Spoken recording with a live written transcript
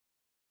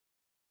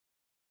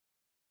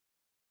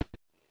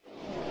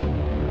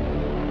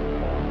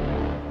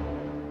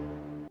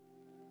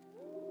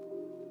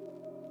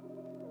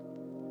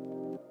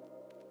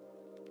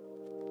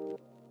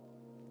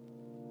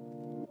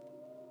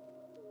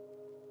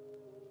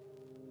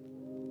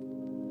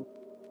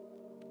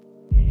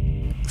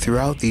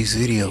Throughout these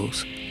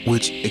videos,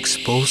 which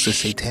expose the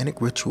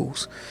satanic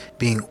rituals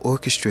being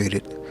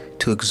orchestrated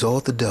to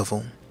exalt the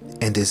devil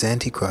and his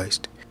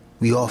Antichrist,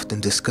 we often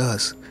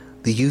discuss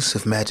the use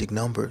of magic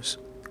numbers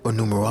or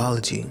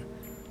numerology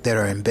that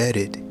are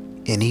embedded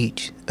in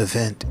each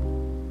event.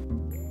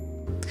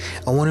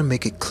 I want to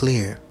make it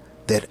clear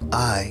that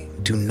I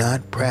do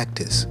not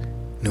practice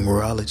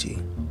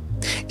numerology.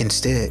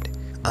 Instead,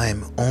 I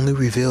am only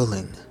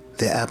revealing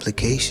the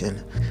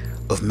application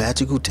of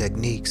magical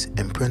techniques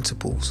and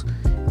principles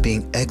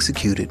being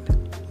executed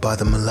by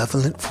the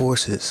malevolent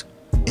forces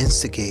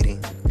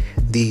instigating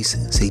these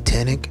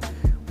satanic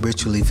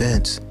ritual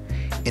events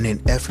in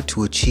an effort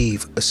to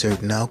achieve a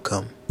certain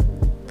outcome.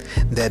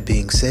 That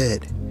being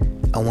said,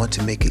 I want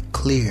to make it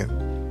clear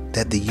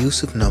that the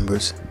use of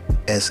numbers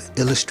as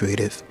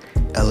illustrative,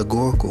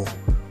 allegorical,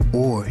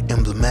 or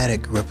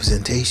emblematic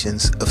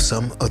representations of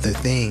some other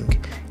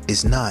thing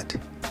is not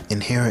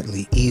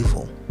inherently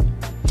evil.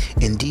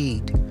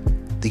 Indeed,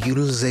 the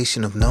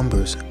utilization of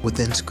numbers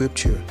within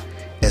Scripture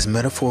as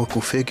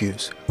metaphorical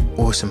figures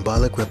or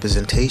symbolic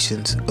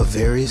representations of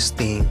various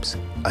themes,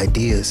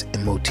 ideas,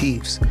 and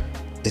motifs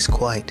is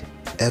quite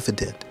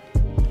evident.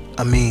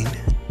 I mean,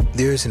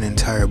 there is an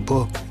entire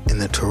book in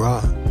the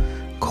Torah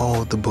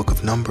called the Book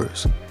of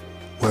Numbers,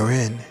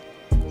 wherein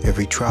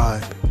every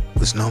tribe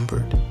was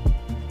numbered.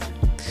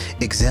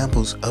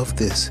 Examples of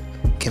this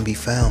can be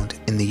found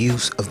in the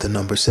use of the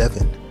number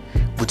 7,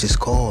 which is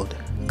called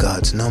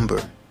God's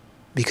number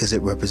because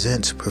it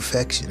represents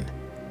perfection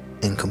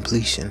and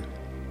completion.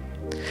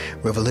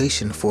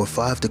 Revelation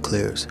 4:5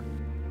 declares,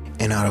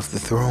 "And out of the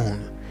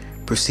throne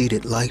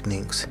proceeded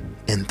lightnings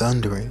and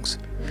thunderings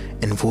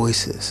and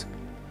voices,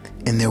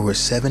 and there were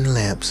 7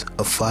 lamps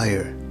of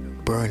fire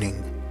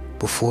burning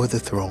before the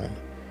throne,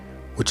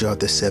 which are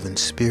the 7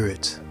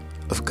 spirits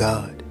of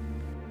God."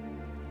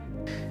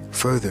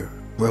 Further,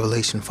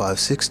 Revelation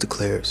 5:6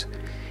 declares,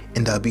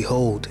 "And I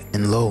behold,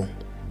 and lo,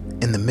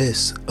 in the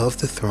midst of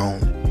the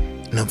throne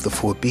and of the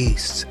 4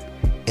 beasts,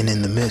 and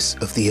in the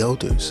midst of the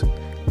elders,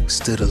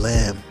 stood a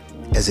lamb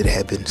as it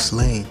had been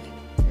slain,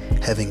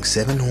 having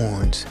 7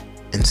 horns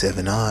and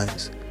 7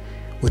 eyes,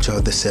 which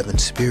are the 7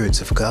 spirits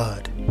of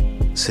God,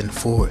 sent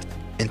forth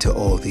into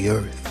all the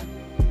earth."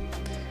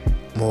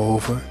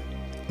 Moreover,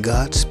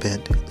 God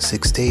spent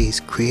 6 days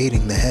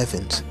creating the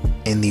heavens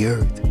and the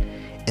earth,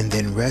 and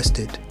then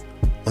rested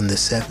on the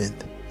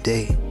 7th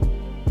day.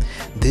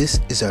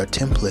 This is our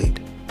template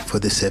for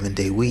the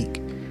 7-day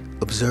week,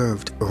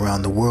 observed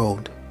around the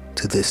world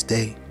to this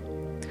day.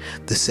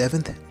 The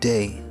 7th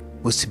day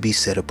was to be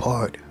set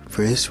apart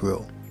for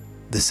Israel,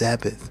 the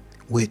Sabbath,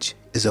 which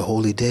is a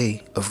holy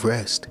day of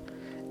rest,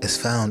 as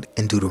found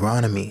in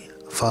Deuteronomy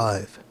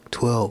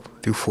 5:12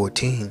 through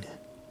 14,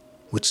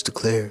 which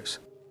declares,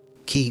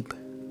 "Keep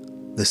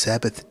the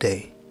Sabbath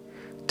day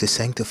to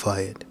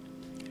sanctify it,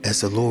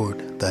 as the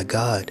Lord thy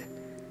God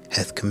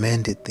hath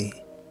commanded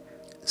thee.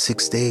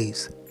 6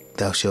 days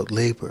thou shalt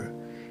labor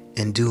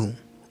and do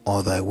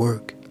all thy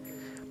work,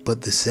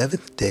 but the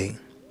 7th day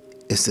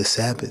is the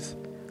Sabbath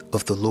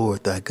of the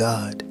Lord thy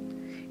God.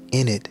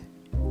 In it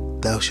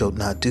thou shalt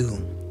not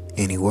do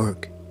any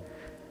work,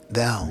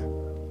 thou,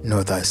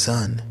 nor thy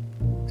son,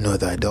 nor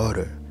thy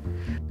daughter,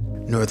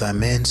 nor thy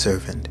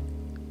manservant,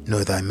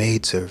 nor thy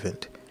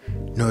maidservant,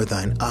 nor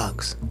thine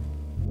ox,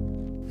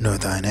 nor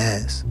thine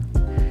ass,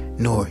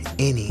 nor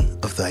any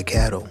of thy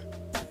cattle,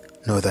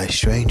 nor thy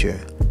stranger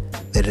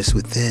that is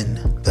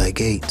within thy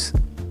gates,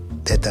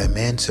 that thy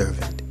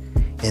manservant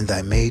and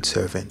thy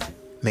maidservant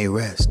may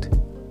rest,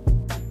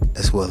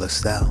 as well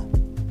as thou."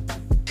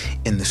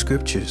 In the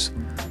scriptures,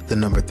 the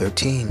number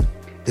 13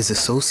 is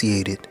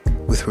associated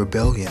with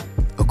rebellion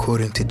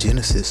according to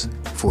Genesis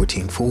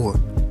 14:4,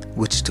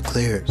 which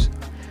declares,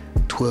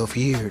 12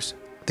 years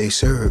they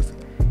served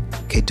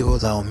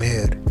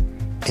Kedorlaomer,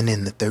 and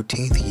in the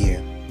 13th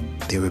year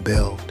they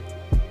rebelled.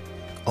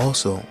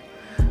 Also,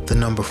 the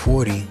number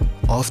 40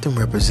 often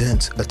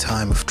represents a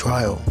time of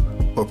trial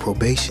or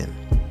probation.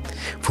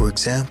 For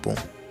example,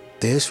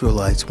 the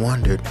Israelites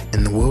wandered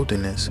in the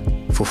wilderness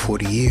for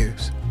 40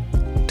 years.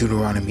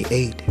 Deuteronomy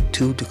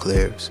 8:2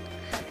 declares,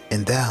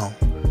 "And thou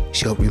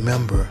shalt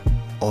remember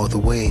all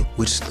the way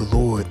which the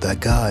Lord thy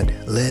God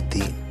led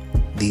thee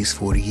these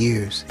 40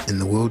 years in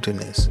the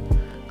wilderness,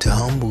 to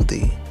humble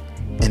thee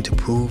and to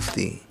prove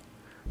thee,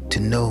 to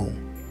know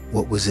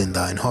what was in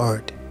thine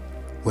heart,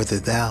 whether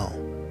thou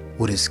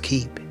wouldest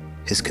keep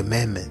his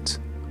commandments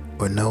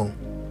or no."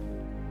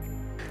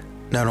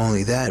 Not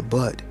only that,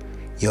 but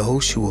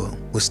Yahushua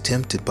was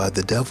tempted by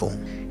the devil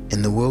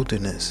in the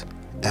wilderness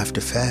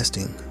after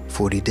fasting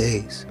 40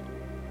 days.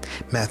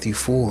 Matthew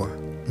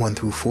 4:1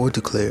 through 4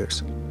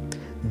 declares,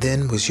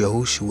 "Then was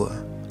Yahushua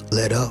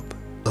led up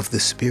of the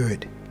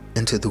Spirit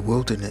into the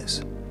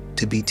wilderness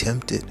to be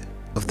tempted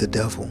of the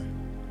devil.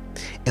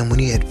 And when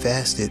he had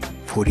fasted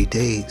 40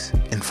 days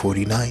and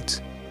 40 nights,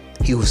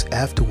 he was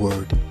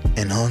afterward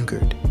and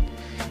hungered.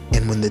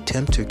 And when the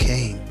tempter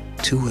came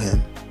to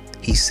him,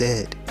 he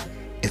said,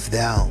 If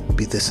thou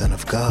be the Son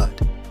of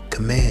God,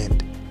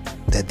 command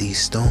that these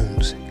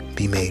stones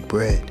be made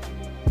bread.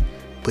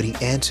 But he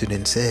answered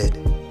and said,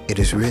 It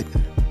is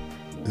written,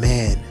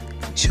 Man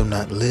shall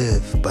not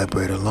live by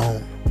bread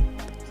alone,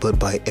 but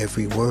by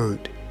every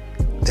word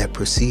that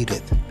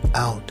proceedeth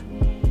out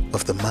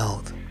of the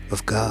mouth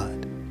of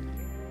God.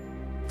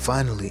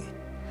 Finally,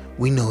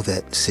 we know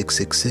that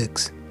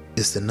 666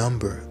 is the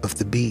number of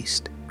the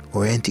beast,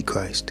 or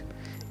Antichrist,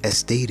 as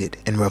stated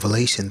in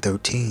Revelation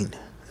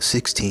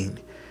 13:16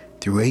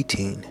 through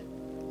 18,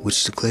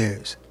 which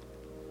declares,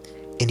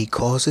 And he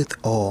causeth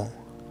all,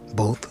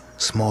 both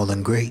small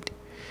and great,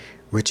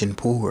 rich and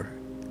poor,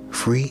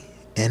 free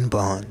and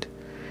bond,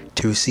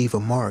 to receive a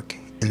mark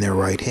in their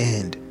right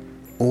hand,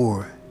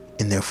 or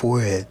in their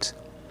foreheads,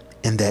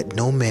 and that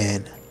no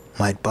man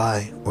might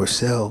buy or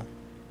sell,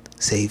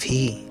 save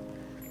he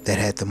that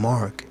had the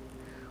mark,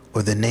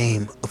 or the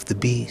name of the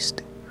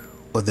beast,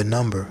 or the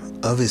number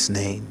of his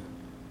name.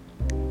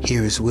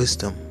 Here is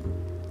wisdom.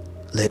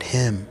 Let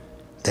him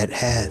that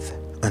hath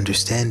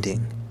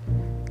understanding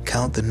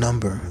count the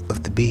number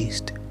of the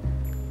beast,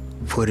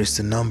 for it is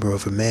the number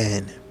of a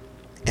man,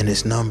 and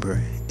his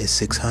number is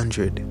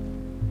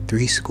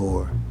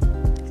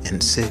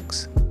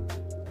 666.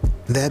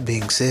 That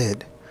being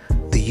said,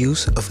 the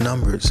use of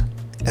numbers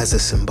as a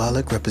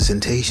symbolic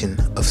representation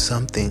of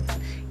something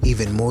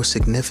even more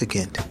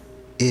significant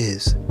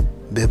is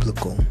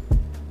biblical.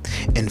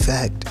 In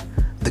fact,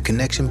 the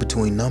connection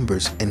between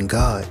numbers and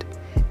God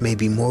may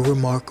be more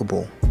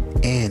remarkable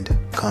and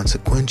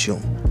consequential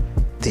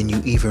than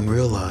you even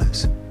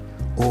realize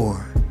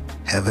or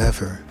have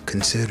ever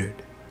considered.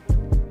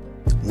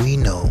 We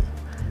know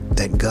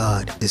that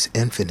God is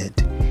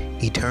infinite,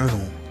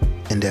 eternal,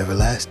 and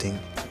everlasting.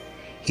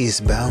 He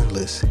is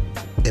boundless,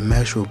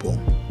 immeasurable,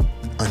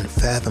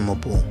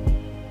 unfathomable,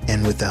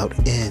 and without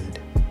end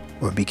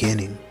or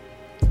beginning.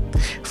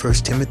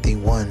 1 Timothy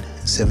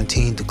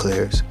 1:17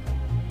 declares,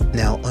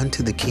 Now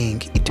unto the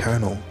King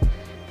eternal,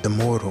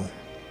 immortal,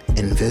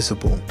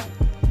 invisible,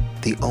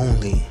 the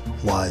only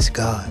wise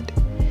God,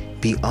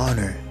 be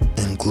honor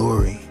and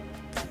glory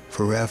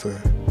forever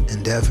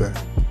and ever.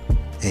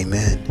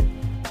 Amen.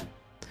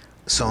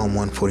 Psalm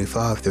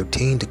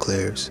 145:13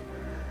 declares,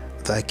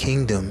 Thy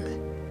kingdom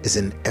is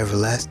an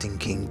everlasting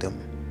kingdom,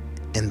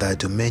 and thy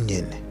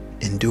dominion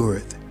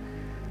endureth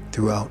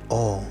throughout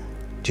all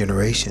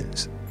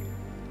generations.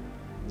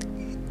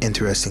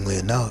 Interestingly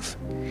enough,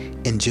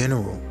 in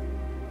general,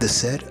 the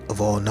set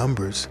of all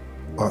numbers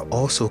are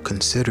also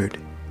considered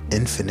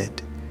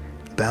infinite,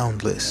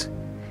 boundless,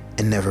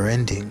 and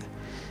never-ending,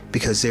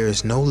 because there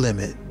is no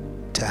limit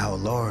to how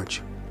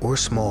large or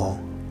small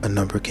a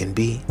number can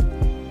be.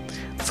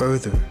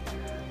 Further,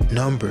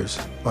 numbers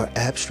are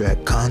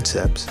abstract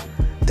concepts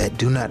that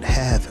do not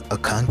have a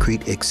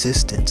concrete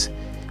existence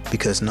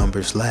because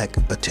numbers lack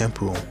a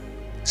temporal,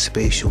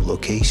 spatial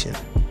location.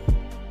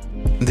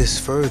 This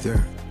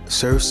further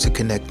serves to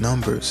connect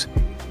numbers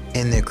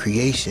and their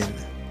creation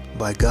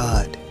by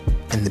God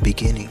in the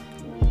beginning.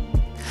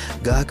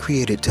 God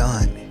created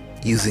time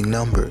using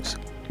numbers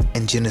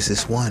in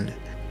Genesis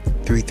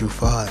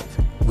 1:3-5,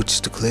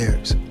 which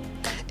declares,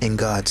 And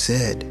God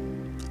said,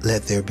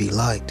 Let there be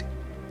light,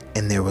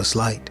 and there was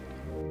light.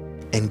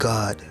 And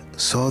God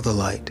saw the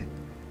light,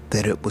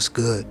 that it was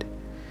good.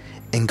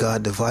 And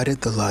God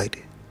divided the light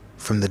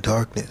from the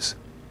darkness.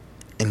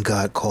 And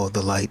God called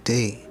the light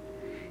day,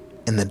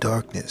 and the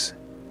darkness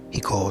he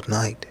called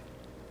night.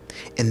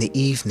 And the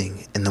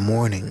evening and the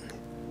morning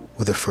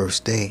were the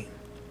first day.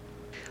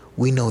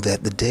 We know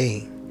that the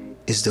day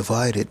is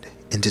divided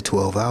into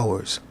 12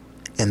 hours,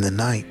 and the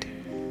night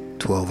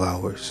 12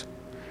 hours,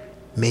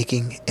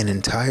 making an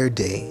entire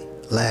day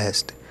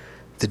last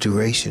the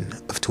duration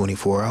of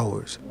 24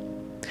 hours.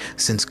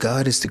 Since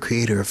God is the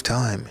creator of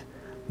time,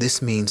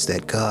 this means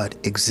that God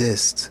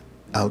exists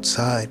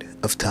outside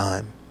of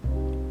time.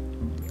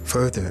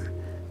 Further,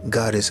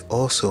 God is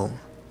also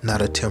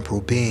not a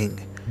temporal being,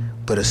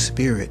 but a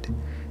spirit,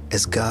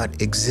 as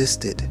God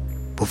existed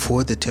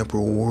before the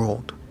temporal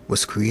world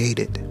was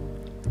created.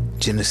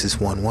 Genesis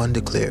 1:1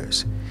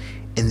 declares,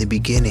 In the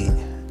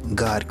beginning,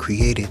 God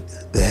created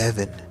the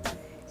heaven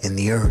and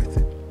the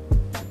earth.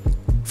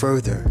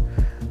 Further,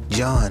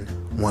 John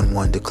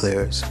 1:1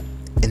 declares,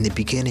 In the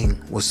beginning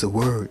was the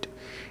Word,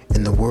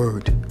 and the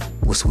Word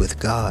was with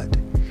God,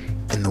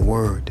 and the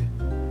Word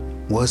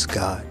was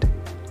God.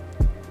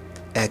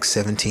 Acts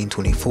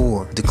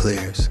 17:24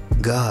 declares,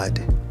 God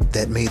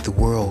that made the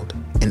world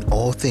and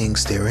all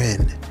things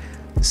therein,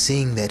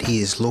 seeing that he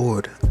is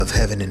Lord of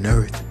heaven and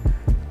earth,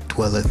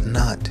 dwelleth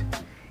not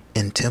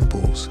in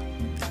temples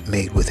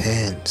made with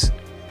hands.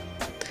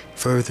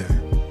 Further,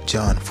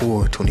 John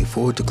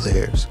 4:24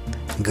 declares,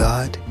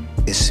 God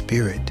is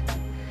spirit,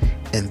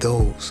 and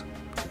those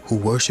who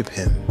worship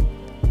him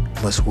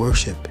must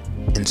worship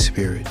in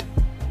spirit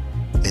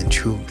and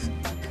truth.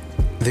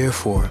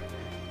 Therefore,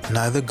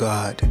 neither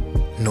God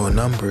nor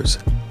numbers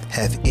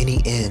have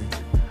any end,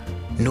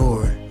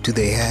 nor do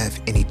they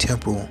have any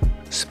temporal,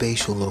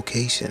 spatial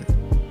location.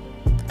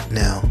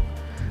 Now,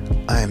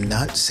 I am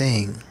not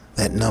saying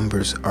that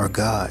numbers are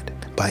God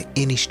by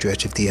any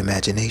stretch of the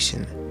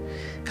imagination.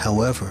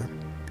 However,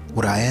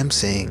 what I am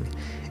saying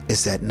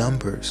is that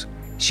numbers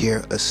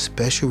share a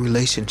special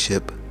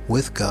relationship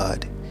with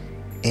God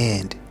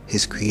and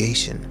His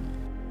creation.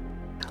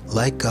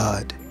 Like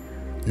God,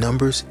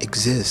 numbers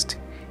exist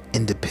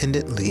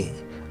independently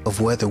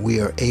of whether we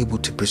are able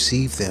to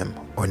perceive them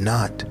or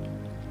not.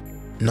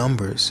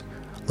 Numbers,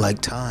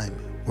 like time,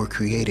 were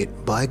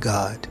created by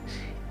God,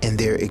 and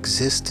their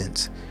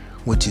existence,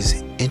 which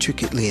is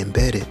intricately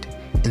embedded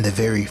in the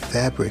very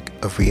fabric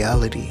of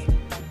reality,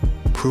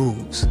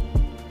 proves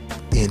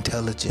the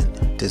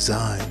intelligent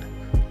design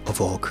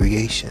of all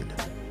creation.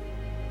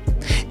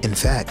 In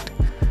fact,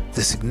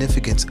 the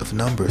significance of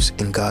numbers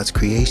in God's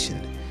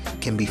creation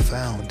can be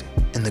found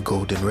in the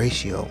golden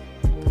ratio,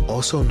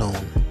 also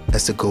known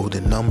as the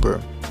golden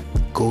number,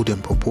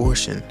 golden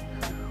proportion,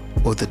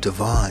 or the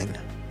divine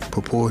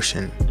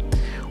proportion,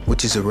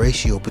 which is a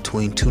ratio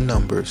between two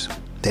numbers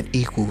that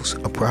equals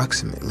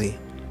approximately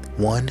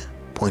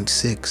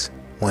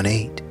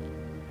 1.618.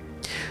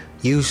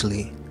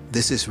 Usually,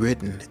 this is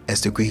written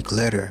as the Greek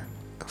letter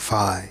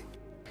phi,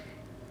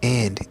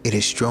 and it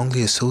is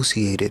strongly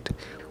associated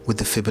with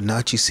the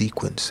Fibonacci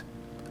sequence,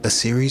 a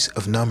series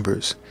of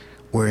numbers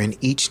wherein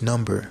each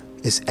number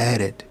is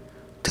added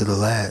to the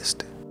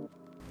last.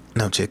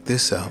 Now check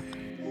this out.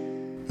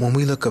 When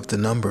we look up the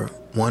number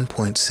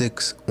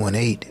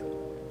 1.618,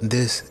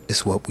 this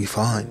is what we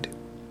find.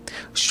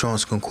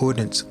 Strong's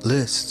Concordance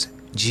lists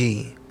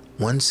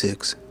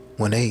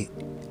G1618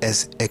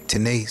 as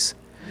ektenes,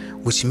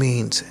 which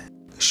means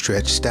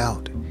stretched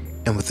out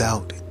and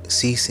without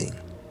ceasing.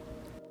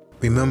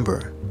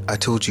 Remember, I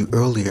told you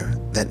earlier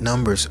that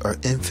numbers are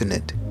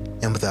infinite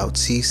and without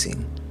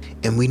ceasing,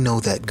 and we know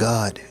that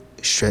God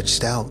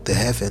stretched out the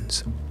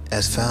heavens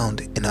as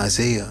found in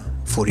Isaiah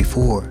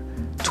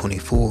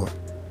 44:24,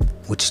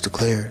 which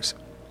declares,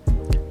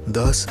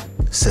 "Thus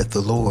saith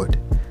the Lord,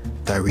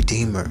 thy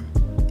Redeemer,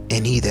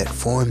 and he that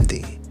formed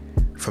thee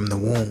from the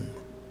womb.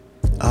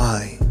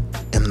 I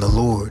am the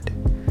Lord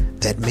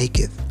that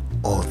maketh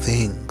all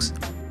things,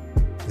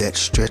 that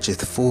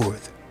stretcheth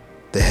forth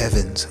the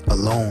heavens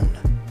alone,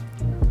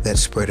 that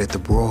spreadeth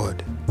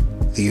abroad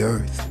the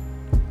earth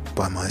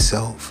by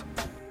myself."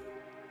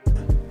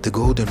 The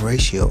golden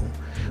ratio,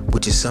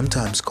 which is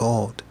sometimes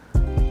called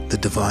the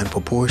divine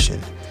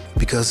proportion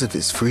because of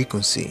its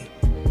frequency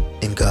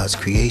in God's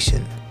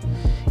creation,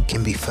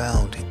 can be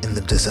found in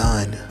the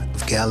design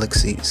of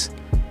galaxies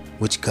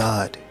which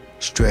God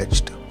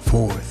stretched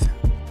forth.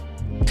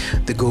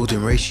 The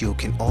golden ratio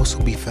can also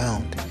be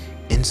found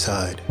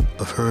inside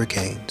of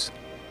hurricanes.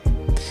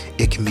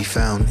 It can be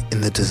found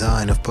in the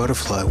design of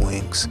butterfly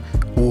wings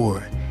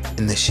or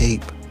in the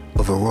shape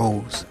of a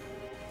rose.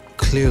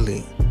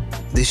 Clearly,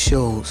 this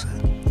shows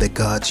that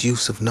God's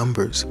use of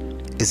numbers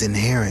is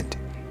inherent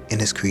in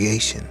His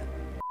creation.